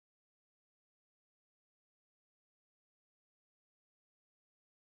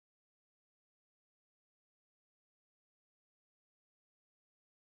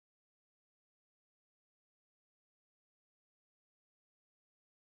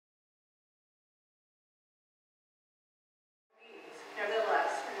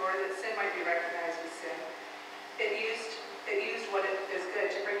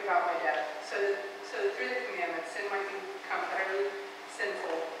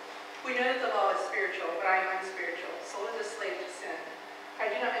We know that the law is spiritual, but I am unspiritual, sold as a slave to sin. I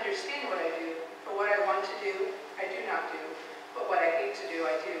do not understand what I do, for what I want to do, I do not do, but what I hate to do,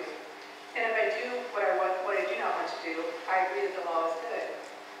 I do. And if I do what I do not want to do, I agree that the law is good.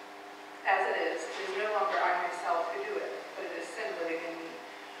 As it is no longer I myself who do it, but it is sin living in me.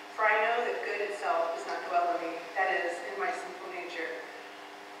 For I know that good itself does not dwell in me, that is, in my sinful nature.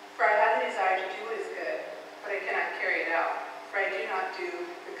 For I have the desire to do what is good, but I cannot carry it out. For I do not do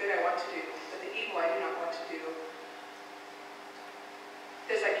the good I want to do, but the evil I do not want to do,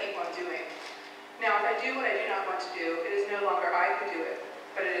 this I keep on doing. Now if I do what I do not want to do, it is no longer I who do it,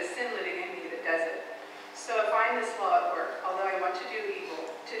 but it is sin living in me that does it. So I find this law at work. Although I want to do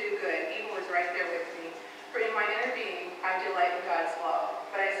evil, to do good, evil is right there with me. For in my inner being I delight in God's law,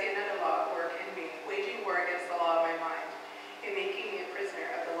 but I see another law at work in me, waging war against the law of my mind, and making me a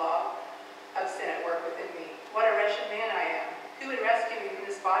prisoner of the law of sin at work within me. What a wretched man I am! Who would rescue me from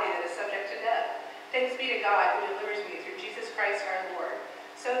this body that is subject to death? Thanks be to God who delivers me through Jesus Christ our Lord.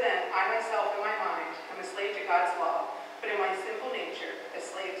 So then, I myself in my mind am a slave to God's law, but in my sinful nature, a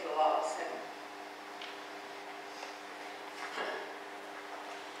slave to the law of sin.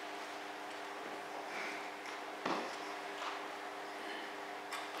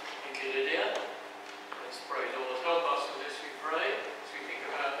 Thank you, Lydia. Let's pray. Lord, help us with this, we pray, as we think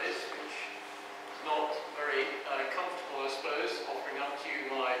about this, which is not very comfortable, I suppose, offering up to you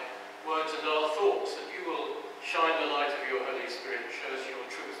my words and our thoughts, that you will shine the light of your Holy Spirit, show us your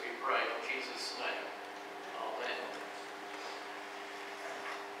truth, we pray, in Jesus' name. Amen.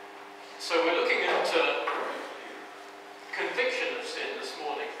 So we're looking at conviction of sin this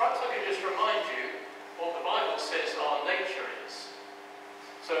morning. Perhaps I can just remind you what the Bible says our nature is.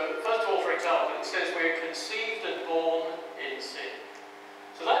 So, first of all, for example, it says we're conceived and born in sin.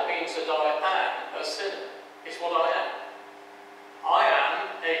 So that means that I am a sinner. It's what I am. I am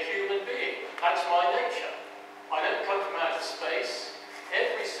a human being. That's my nature. I don't come from outer space.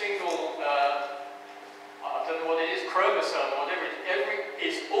 Every single, I don't know what it is, chromosome, whatever it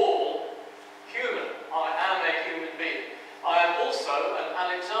is, all human. I am a human being. I am also an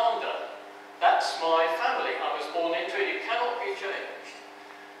Alexander. That's my family. I was born into it. It cannot be changed.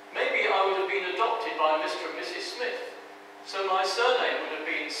 Maybe I would have been adopted by Mr. and Mrs. Smith. So my surname would have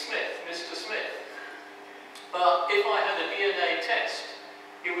been Smith, Mr. Smith. But if I had a DNA test,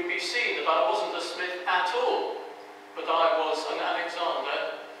 it would be seen that I wasn't a Smith at all, but I was an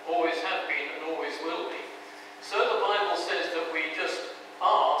Alexander, always have been and always will be. So the Bible says that we just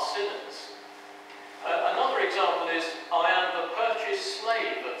are sinners. Another example is, I am the purchased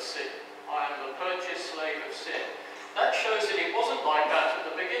slave of sin. I am the purchased slave of sin. That shows that it wasn't like that at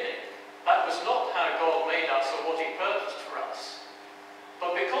the beginning. That was not how God made us or what he purposed for us.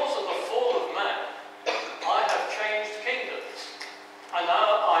 But because of the fall of man, I have changed kingdoms. And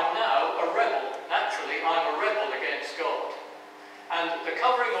I'm now a rebel. Naturally, I'm a rebel against God. And the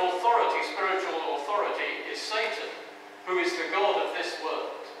covering authority, spiritual authority, is Satan, who is the God of this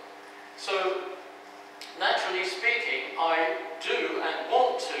world. So, naturally speaking, I do and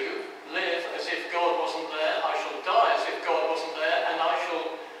want to live as if God wasn't there. I shall die as if God wasn't there, and I shall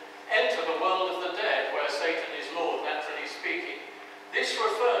enter the world of the dead, where Satan is Lord, naturally speaking. This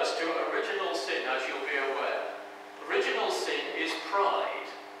refers to original sin, as you'll be aware. Original sin is pride.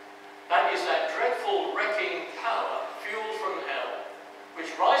 That is that dreadful wrecking power, fueled from hell,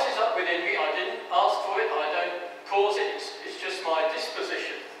 which rises up within me. I didn't ask for it, I don't cause it, it's just my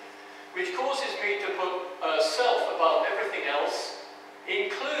disposition, which causes me to put self above everything else,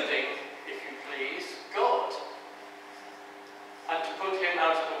 including, if you please, God, and to put him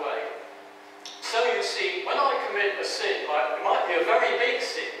out of the way. So you see, when I commit a sin, like it might be a very big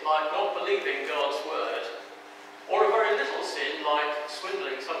sin, like not believing God's word, or a very little sin, like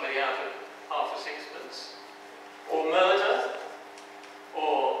swindling somebody out of half a sixpence, or murder,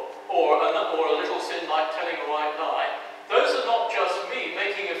 or a little sin like telling a white lie. Those are not just me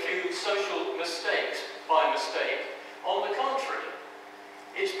making a few social mistakes by mistake. On the contrary,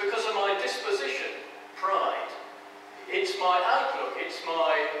 it's because of my disposition, pride. It's my outlook, it's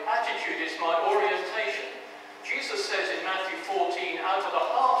my attitude, it's my orientation. Jesus says in Matthew 14, out of the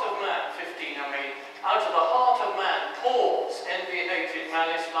heart of man, 15 I mean, out of the heart of man pours envy, hatred,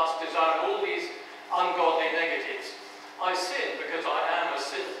 malice, lust, desire, and all these ungodly negatives. I sin because I am a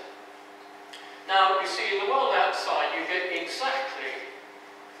sinner. Now, you see, in the world outside, you get exactly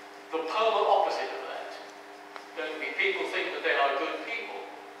the polar opposite of that. Don't we? People think that they are good people.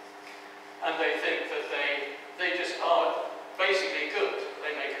 And they think that they just are basically good.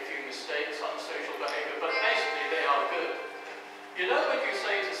 They make a few mistakes, unsocial behavior, but basically they are good. You know, when you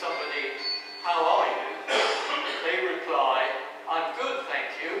say to somebody, how are you? They reply, I'm good,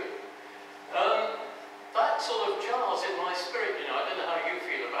 thank you.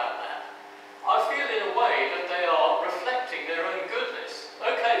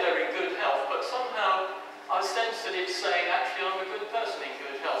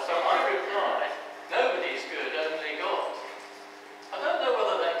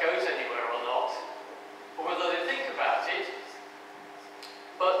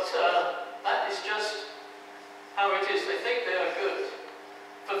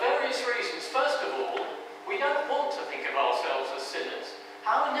 various reasons. First of all, we don't want to think of ourselves as sinners.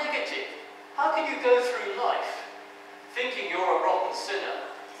 How negative. How can you go through life thinking you're a rotten sinner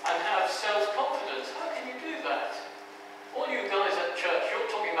and have self-confidence? How can you do that? All you guys at church,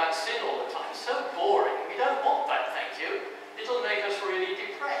 you're talking about sin all the time. So boring. We don't want that, thank you. It'll make us really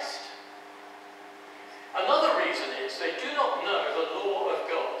depressed. Another reason is they do not know the law of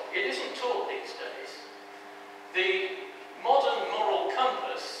God. It isn't taught these days. The modern moral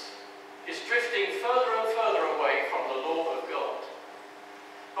compass is drifting further and further away from the law of God.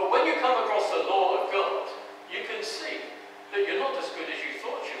 But when you come across the law of God, you can see that you're not as good as you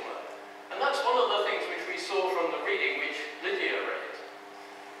thought you were. And that's one of the things which we saw from the reading which Lydia read.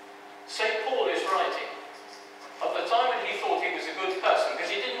 St. Paul is writing, at the time when he thought he was a good person, because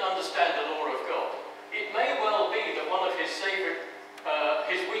he didn't understand the law of God, it may well be that one of his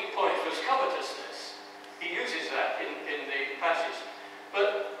weak points was covetousness. He uses that in the passage.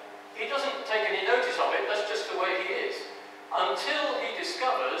 But he doesn't take any notice of it, that's just the way he is. Until he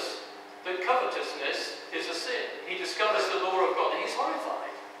discovers that covetousness is a sin. He discovers the law of God and he's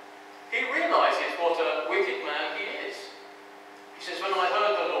horrified. He realizes what a wicked man he is. He says, when I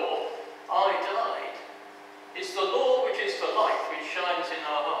heard the law, I died. It's the law which is the light which shines in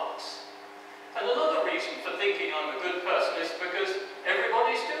our hearts. And another reason for thinking I'm a good person is because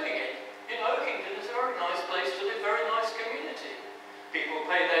everybody's doing it. You know, Oakington is a very nice place to live, very nice community. People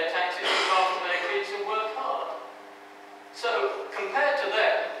pay their taxes, look after their kids and work hard. So, compared to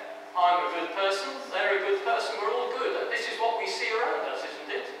them, I'm a good person, they're a good person, we're all good. This is what we see around us,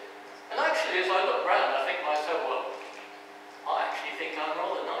 isn't it? And actually, as I look round, I think to myself, well, I actually think I'm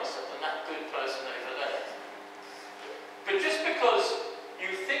rather nicer than that good person over there. But just because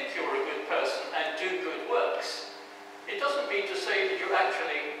you think you're a good person and do good works, it doesn't mean to say that you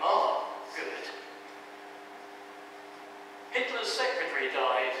actually are good. Hitler's secretary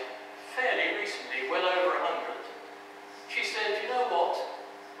died fairly recently, well over 100. She said, you know what?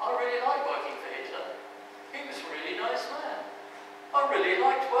 I really like working for Hitler. He was a really nice man. I really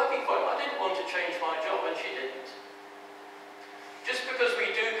liked working for him. I didn't want to change my job, and she didn't. Just because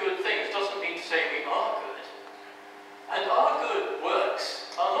we do good things doesn't mean to say we are good. And our good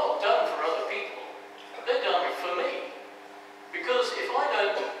works are not done for other people. They're done for me. Because if I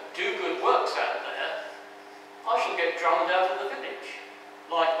don't do good works out there, I shall get drummed out of the village.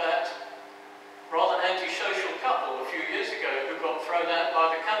 Like that rather antisocial couple a few years ago who got thrown out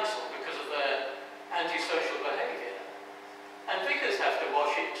by the council because of their antisocial behaviour. And vicars have to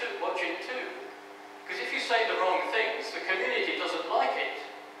watch it too. Because if you say the wrong things, the community doesn't like it.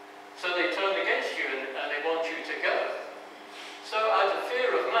 So they turn against you and they want you to go. So out of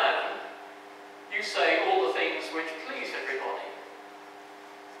fear of man, you say all the things which please everybody.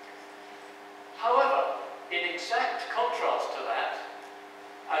 However, in exact contrast to that,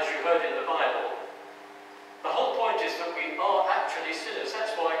 as you heard in the Bible, the whole point is that we are actually sinners.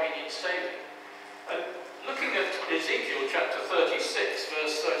 That's why we need saving. And looking at Ezekiel chapter 36,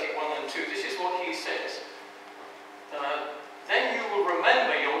 verse 31 and 2, this is what he says. Then you will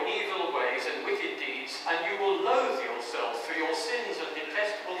remember your evil ways and wicked deeds, and you will loathe yourself for your sins and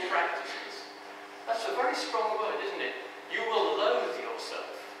detestable practices. That's a very strong word, isn't it? You will loathe yourself.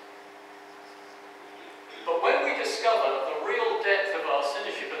 But when we discover the real depth of our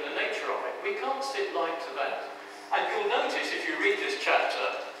sinnership and the nature of it, we can't sit light to that. And you'll notice if you read this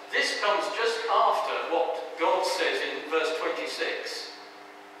chapter, this comes just after what God says in verse 26,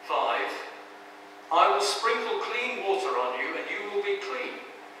 5. I will sprinkle clean water on you, and you will be clean.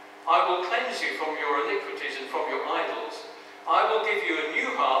 I will cleanse you from your iniquities and from your idols. I will give you a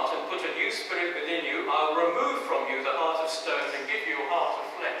new heart and put a new spirit within you. I will remove from you the heart of stone and give you a heart of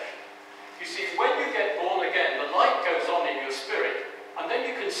flesh. You see, when you get born again, the light goes on in your spirit, and then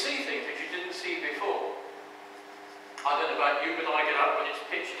you can see things that you didn't see before. I don't know about you, but I get up when it's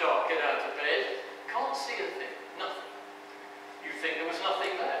pitch dark, get out of bed, can't see a thing, nothing. You think there was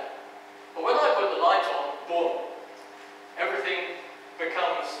nothing there. But when I put the light on, boom, everything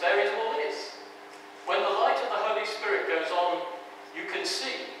becomes, there it all is. When the light of the Holy Spirit goes on, you can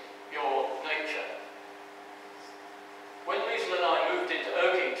see your nature. When Liesl and I moved into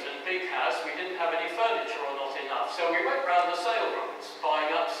Oakington, big house, we didn't have any furniture or not enough, so we went round the sale rooms buying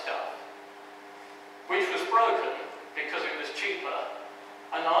up stuff, which was broken because it was cheaper,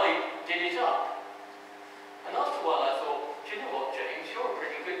 and I did it up. And after a while I thought, do you know what, James, you're a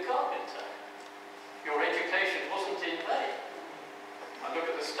pretty good carpenter. Your education wasn't in vain. I look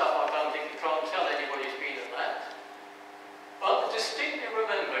at the stuff I've done, think you can't tell anybody's been at that. But I distinctly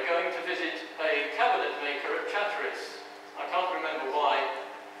remember going to visit a cabinet maker at Chatteris. I can't remember why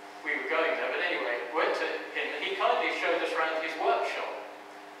we were going there, but anyway, went to him and he kindly showed us around his workshop.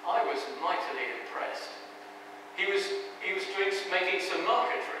 I was mightily impressed. He was making some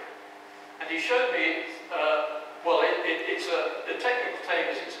marquetry, and he showed me, the technical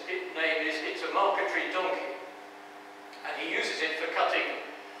name is it's a marquetry donkey, and he uses it for cutting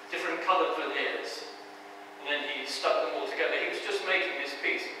different coloured veneers, and then he stuck them all together. He was just making this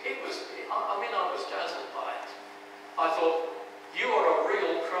piece. I was dazzled by it. I thought, you are a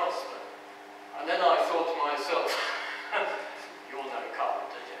real craftsman. And then I thought to myself, you're no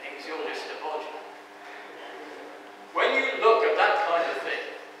carpenter, James, you're just a bodger. When you look at that kind of thing,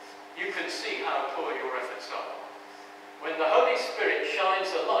 you can see how poor your efforts are. When the Holy Spirit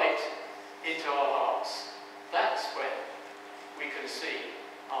shines a light into our hearts, that's when we can see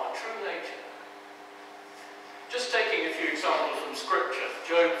our true nature. Just taking a few examples from Scripture,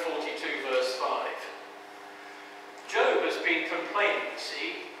 Job 42 verse 5. Job has been complaining,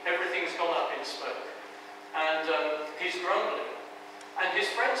 see, everything's gone up in smoke, and he's grumbling. And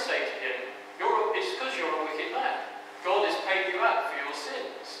his friends say to him, it's because you're a wicked man. God has paid you out for your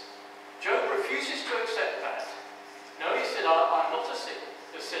sins. Job refuses to accept that. No, he said, I'm not a sinner.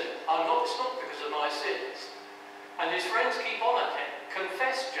 It's not because of my sins. And his friends keep on at him.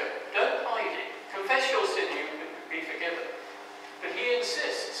 Confess, Job. Don't hide it. Confess your sin, you can be forgiven. But he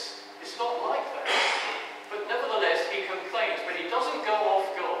insists. It's not like that. But nevertheless, he complains, but he doesn't go off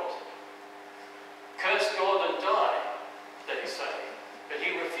God. Curse God and die, they say. But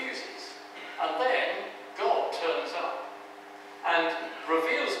he refuses. And then God turns up and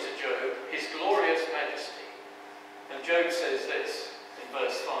reveals to Job his glorious majesty. And Job says this in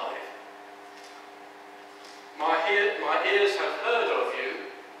verse 5. My ears have heard of you,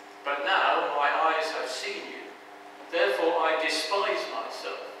 but now my eyes have seen you. Therefore I despise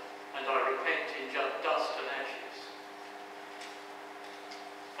myself, and I repent in dust and ashes.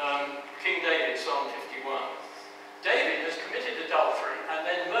 King David, Psalm 51. David has committed adultery and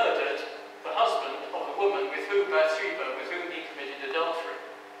then murdered the husband of the woman with whom he committed adultery.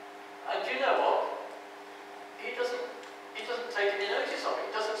 And do you know what? He doesn't take any notice of it.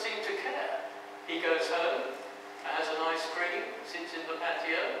 He doesn't seem to care. He goes home, has an ice cream, sits in the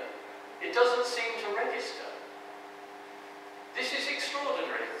patio. It doesn't seem to register. This is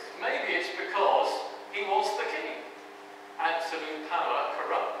extraordinary. Maybe it's because he was the king. Absolute power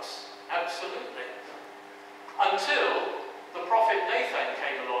corrupts. Absolutely. Until the prophet Nathan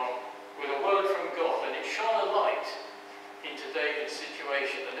came along with a word from God, and it shone a light into David's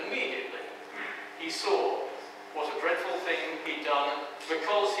situation, and immediately he saw what a dreadful thing he'd done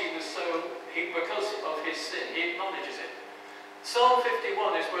because of his sin. He acknowledges it. Psalm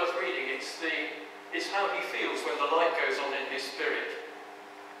 51 is worth reading. It's how he feels when the light goes on in his spirit.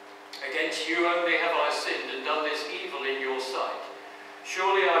 Against you only have I sinned and done this evil in your sight.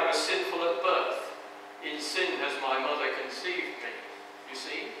 Surely I was sinful at birth. In sin has my mother conceived me. You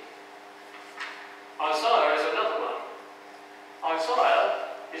see? Isaiah is another one.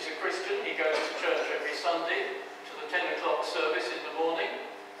 Isaiah is a Christian. He goes to church every Sunday to the 10 o'clock service in the morning.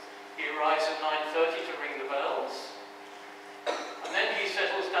 He arrives at 9:30 to ring the bells. And then he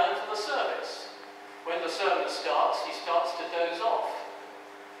settles down to the service. When the sermon starts, he starts to doze off.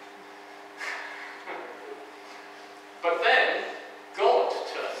 But then God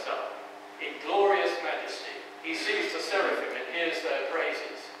turns up in glorious majesty. He sees the seraphim and hears their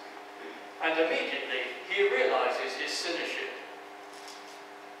praises. And immediately he realizes his sinnership.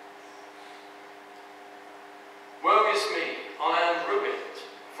 Woe is me, I am ruined,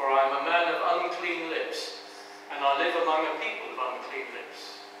 for I am a man of unclean lips, and I live among a people of unclean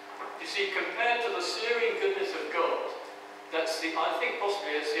lips. You see, compared to the searing goodness of God, I think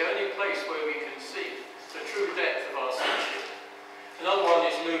possibly it's the only place where we can see the true depth of our sonship. Another one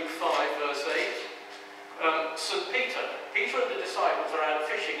is Luke 5 verse 8. St. Peter and the disciples are out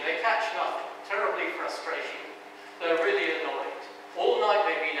fishing and they catch nothing. Terribly frustrating. They're really annoyed. All night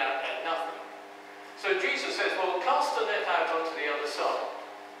they've been out at nothing. So Jesus says, well, cast the net out onto the other side.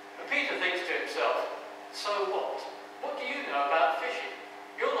 And Peter thinks to himself, so what? What do you know about fishing?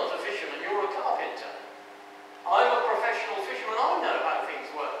 You're not a fisherman, you're a carpenter. I'm a professional fisherman, I know how things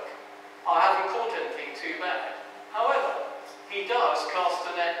work. I haven't caught anything too bad. However, he does cast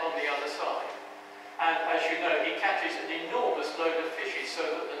the net on the other side. And as you know, he catches an enormous load of fishes so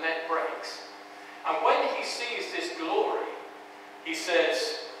that the net breaks. And when he sees this glory, he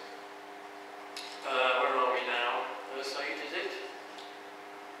says, where are we now? Verse 8, is it?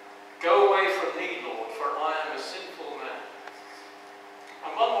 Go away from me, Lord, for I am a sinful man.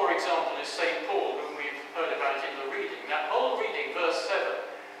 And one more example is St. Paul, whom we've heard about in the reading. That whole reading, verse 7,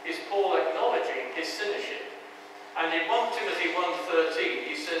 is Paul acknowledging his sinnership. And in 1 Timothy 1:13,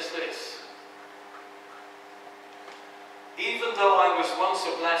 he says this, even though I was once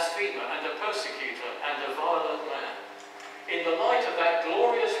a blasphemer, persecutor and a violent man. In the light of that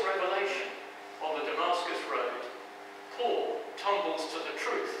glorious revelation on the Damascus road, Paul tumbles to the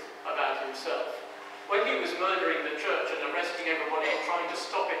truth about himself. When he was murdering the church and arresting everybody and trying to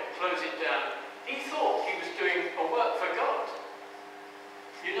stop it, close it down, he thought he was doing a work for God.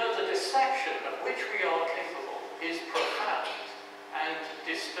 You know, the deception of which we are capable is profound and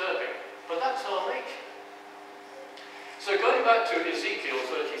disturbing, but that's our nature. So going back to Ezekiel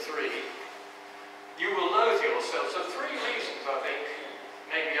 33, you will loathe yourself. So 3 reasons, I think,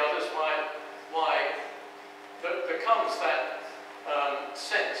 maybe others, why there comes that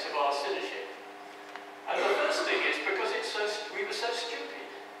sense of our sinnership. And the first thing is because we were so stupid.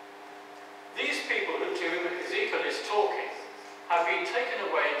 These people to whom Ezekiel is talking have been taken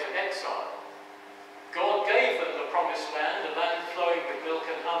away into exile. God gave them the promised land, a land flowing with milk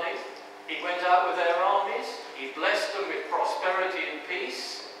and honey. He went out with their armies. He blessed them with prosperity and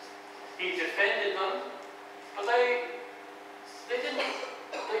peace. He defended them. But they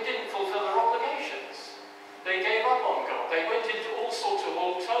didn't fulfill their obligations. They gave up on God. They went into all sorts of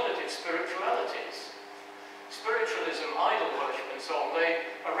alternative spiritualities. Spiritualism, idol worship and so on. They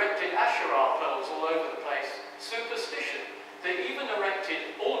erected Asherah poles all over the place. Superstition. They even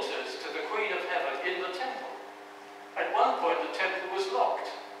erected altars to the Queen of Heaven in the temple. At one point the temple was locked.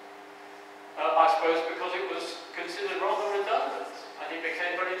 I suppose because it was considered rather redundant and it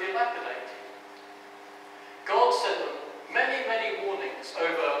became very dilapidated. God sent them many, many warnings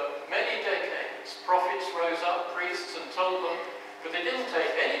over many decades. Prophets rose up, priests, and told them, but they didn't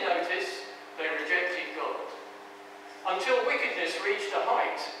take any notice. They rejected God. Until wickedness reached a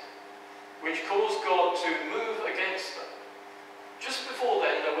height which caused God to move against them. Just before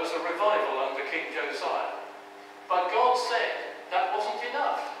then, there was a revival under King Josiah. But God said that wasn't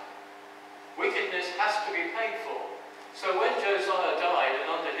enough. Wickedness has to be paid for. So when Josiah died and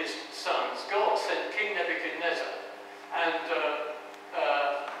under his sons, God sent King Nebuchadnezzar and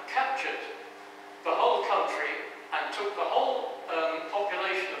captured the whole country and took the whole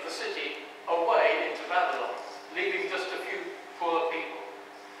population of the city away into Babylon, leaving just a few poor people.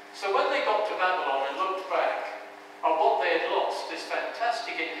 So when they got to Babylon and looked back at what they had lost, this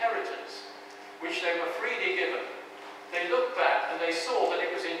fantastic inheritance, which they were freely given, they looked back and they saw that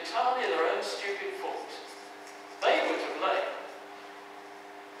it was entirely their own stupid fault. They were to blame.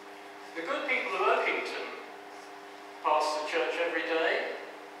 The good people of Oakington pass the church every day,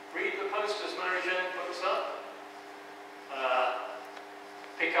 read the posters Mary Jane puts up,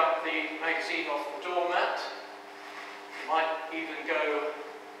 pick up the magazine off the doormat. You might even go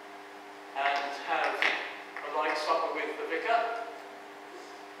and have a light supper with the vicar.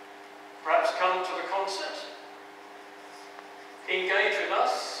 Perhaps come to the concert. Engage with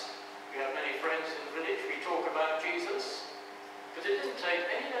us. We have many friends in the village. We talk about Jesus. But it didn't take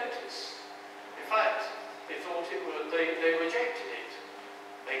any notice. In fact, they thought it would, they rejected it.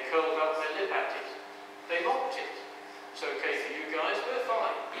 They curled up their lip at it. They mocked it. It's okay for you guys, we're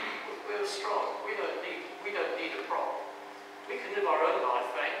fine. We're strong. We don't need a prop. We can live our own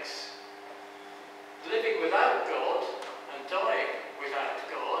life, thanks. Living without God and dying without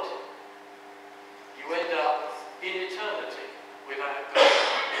God, you end up in eternity without God.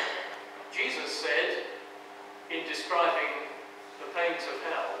 Jesus said, in describing the pains of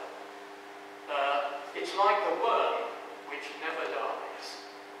hell, it's like the worm which never dies.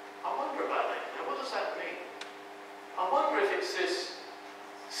 I wonder about that. Now, what does that mean? I wonder if it's this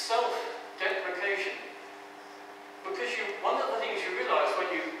self-deprecation. Because one of the things you realise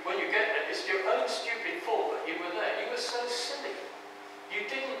when you get there, it's your own stupid fault that you were there. You were so silly. You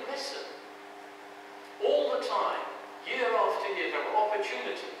didn't listen. All the time, year after year, there were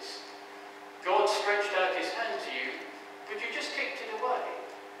opportunities. God stretched out his hand to you, but you just kicked it away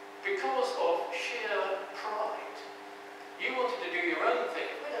because of sheer pride. You wanted to do your own thing.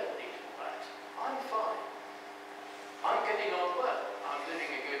 We don't need all that. I'm fine. I'm getting on well. I'm living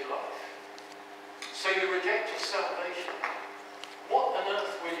a good life. So you rejected salvation. What on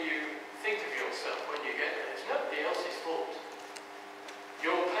earth will you think of yourself when you get there? It's nobody else's fault.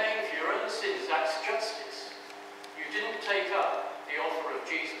 You're paying for your own sins. That's justice. You didn't take up the offer of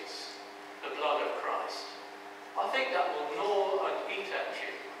Jesus, the blood of Christ. I think that will gnaw and eat at you.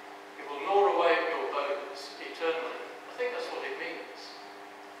 It will gnaw away at your bones eternally. I think that's what it means.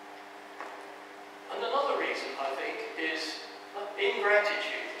 And another reason, I think, is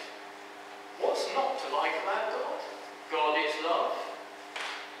ingratitude. What's not to like about God? God is love.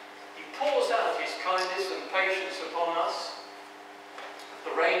 He pours out his kindness and patience upon us.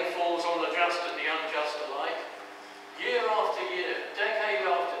 The rain falls on the just and the unjust alike. Year after year, decade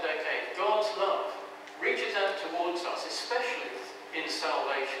after decade, God's love reaches out towards us, especially in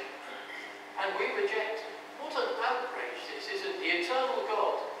salvation. and we reject it. What an outrage this isn't. The eternal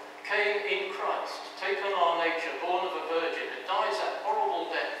God came in Christ, taken on our nature, born of a virgin, and dies that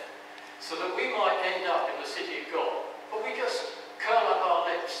horrible death so that we might end up in the city of God. But we just curl up our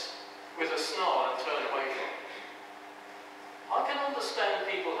lips with a snarl and turn away from it. I can understand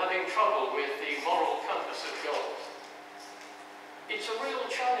people having trouble with the moral compass of God. It's a real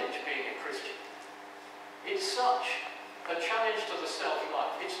challenge being a Christian. It's such a challenge to the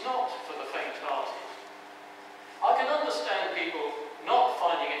self-life. It's not for the faint-hearted. I can understand people not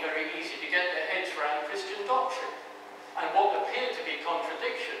finding it very easy to get their heads around Christian doctrine and what appear to be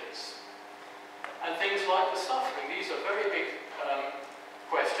contradictions. And things like the suffering. These are very big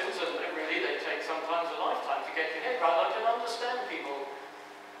questions, and really they take sometimes a lifetime to get your head around. I can understand people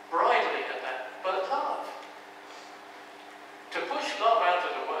bridling at that. But love, to push love out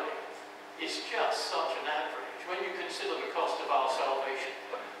of the way, is just such an outrage when you consider the cost of our salvation.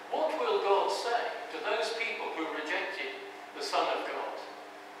 What will God say to those people who rejected the Son of God?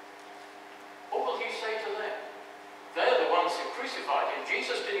 What will he say to them? They're the ones who crucified him.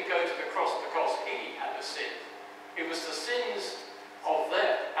 Jesus didn't go to the cross because he had a sin. It was the sins of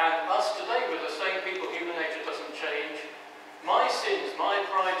them. And us today, we're the same people. Human nature doesn't change. My sins, my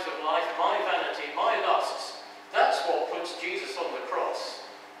prides of life, my vanity, my lusts, that's what puts Jesus on the cross,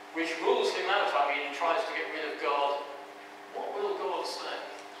 which rules him out, and tries to get rid of God. What will God say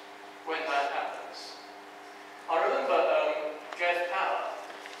when that happens? I remember Jeff Power,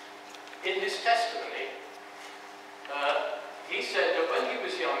 in his testimony, he said that when he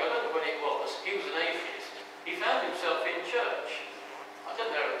was young, I don't know when it was, he was an atheist. He found himself in church. I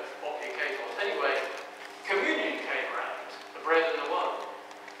don't know what the occasion was. Anyway, communion came around, the bread and the wine.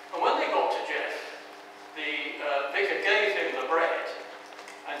 And when they got to Jeff, the vicar gave him the bread,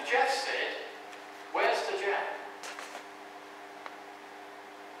 and Jeff said, "Where's the jam?"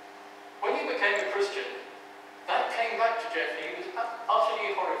 When he became a Christian, that came back to Jeff, and he was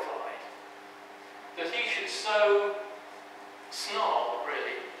utterly horrified that he should so snarl,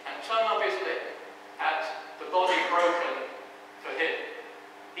 really, and turn up his lip at the body broken for him.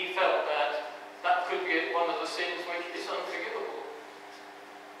 He felt that that could be one of the sins which is unforgivable.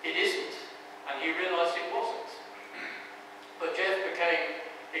 It isn't, and he realised it wasn't. But Jeff became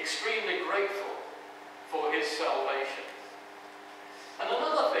extremely grateful for his salvation. And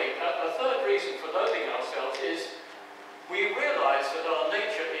another thing, a third reason for loathing ourselves is we realise that our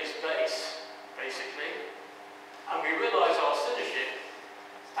nature is base, basically, and we realise our sinnership,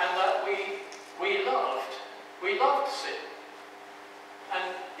 and that we loved sin.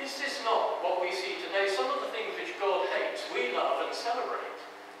 And is this not what we see today? Some of the things which God hates, we love and celebrate.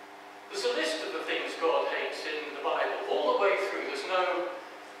 There's a list of the things God hates in the Bible, all the way through. There's no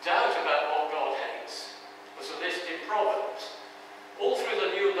doubt about what God hates. There's a list in Proverbs. All through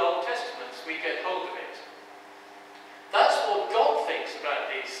the New and Old Testaments, we get hold of it. That's what God thinks about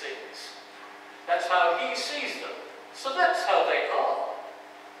these things. That's how he sees them. So that's how they are.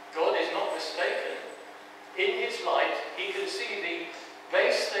 God is not mistaken. In his light, he can see the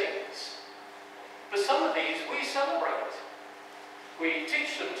base things. But some of these we celebrate. We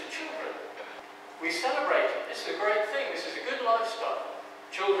teach them to children. We celebrate it. This is a great thing. This is a good lifestyle.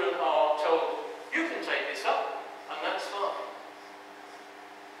 Children are told, you can take this up, and that's fine.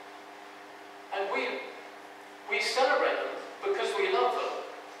 And we celebrate them because we love them.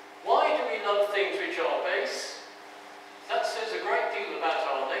 Why do we love things which are base? That says a great deal about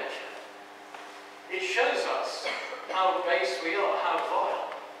our nature. It shows us how base we are, how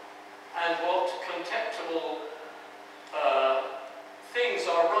vile, and what contemptible things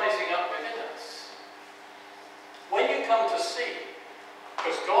are rising up within us. When you come to see,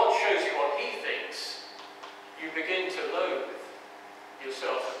 because God shows you what he thinks, you begin to loathe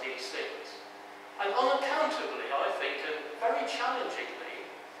yourself at these things. And unaccountably, I think, and very challengingly,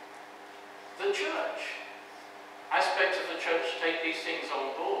 the church, aspects of the church take these things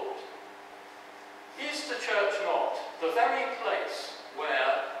on board. Is the church not the very place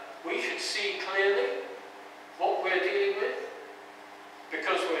where we should see clearly what we're dealing with?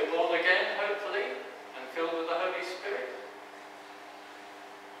 Because we're born again, hopefully, and filled with the Holy Spirit.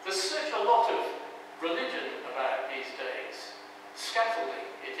 There's such a lot of religion about these days. Scaffolding,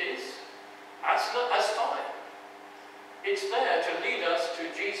 it is. That's fine. It's there to lead us to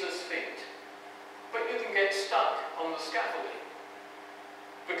Jesus' feet. But you can get stuck on the scaffolding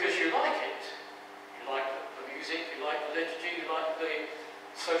because you like it. You like the music, you like the liturgy, you like the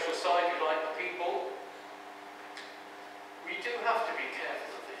social side, you like the people. We do have to be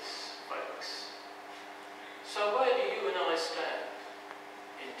careful of this, folks. So where do you and I stand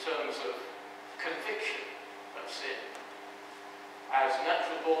in terms of conviction of sin? As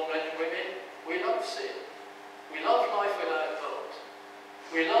natural born men and women, love sin. We love life without God.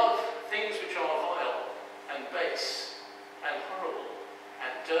 We love things which are vile and base and horrible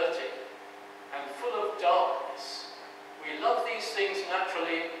and dirty and full of darkness. We love these things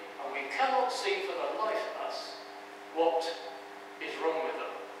naturally, and we cannot see for the life of us what is wrong with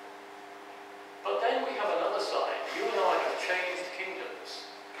them. But then we have another side. You and I have changed kingdoms.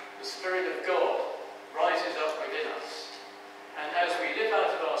 The Spirit of God rises up within us. And as we live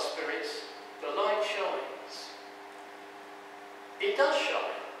out of our spirits, the light shines. It does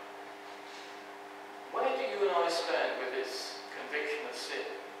shine. Where do you and I stand with this conviction of sin?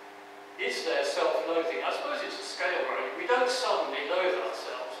 Is there self-loathing? I suppose it's a scale, really. We don't suddenly loathe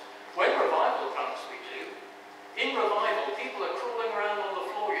ourselves. When revival comes, we do. In revival, people are crawling around on the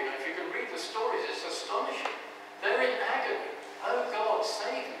floor, you know. If you can read the stories, it's astonishing. They're in agony. Oh God,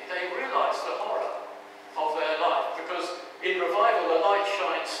 save me. They realise the horror of their life, because in revival the light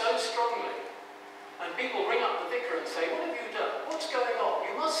shines so strongly. And people ring up the vicar and say, what have you done? What's going on?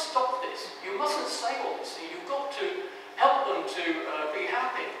 You must stop this. You mustn't say all this. You've got to help them to be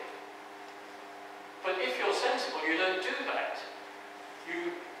happy. But if you're sensible, you don't do that.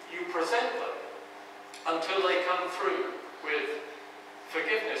 You present them until they come through with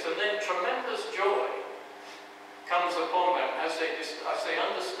forgiveness, and then tremendous joy comes upon them as they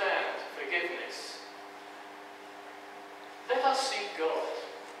understand forgiveness. Let us seek God.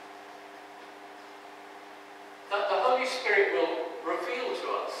 That the Holy Spirit will reveal to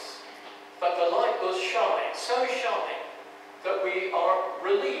us that the light will shine, so shine, that we are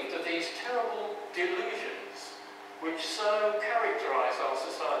relieved of these terrible delusions which so characterize our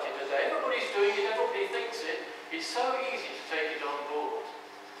society today. Everybody's doing it, everybody thinks it. It's so easy to take it on board.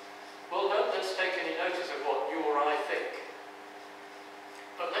 Well, let's take any notice of what you or I think.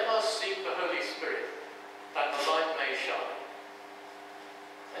 But let us seek the Holy Spirit, that the light may shine.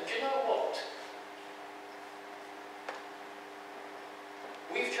 And do you know what?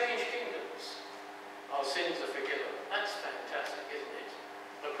 We've changed kingdoms. Our sins are forgiven. That's fantastic, isn't it?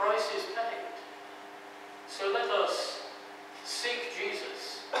 The price is paid. So let us seek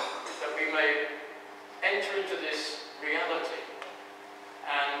Jesus, that we may enter into this reality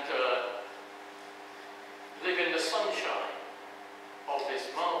and live in the sunshine of this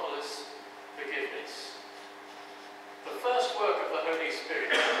marvellous forgiveness. The first work of the Holy Spirit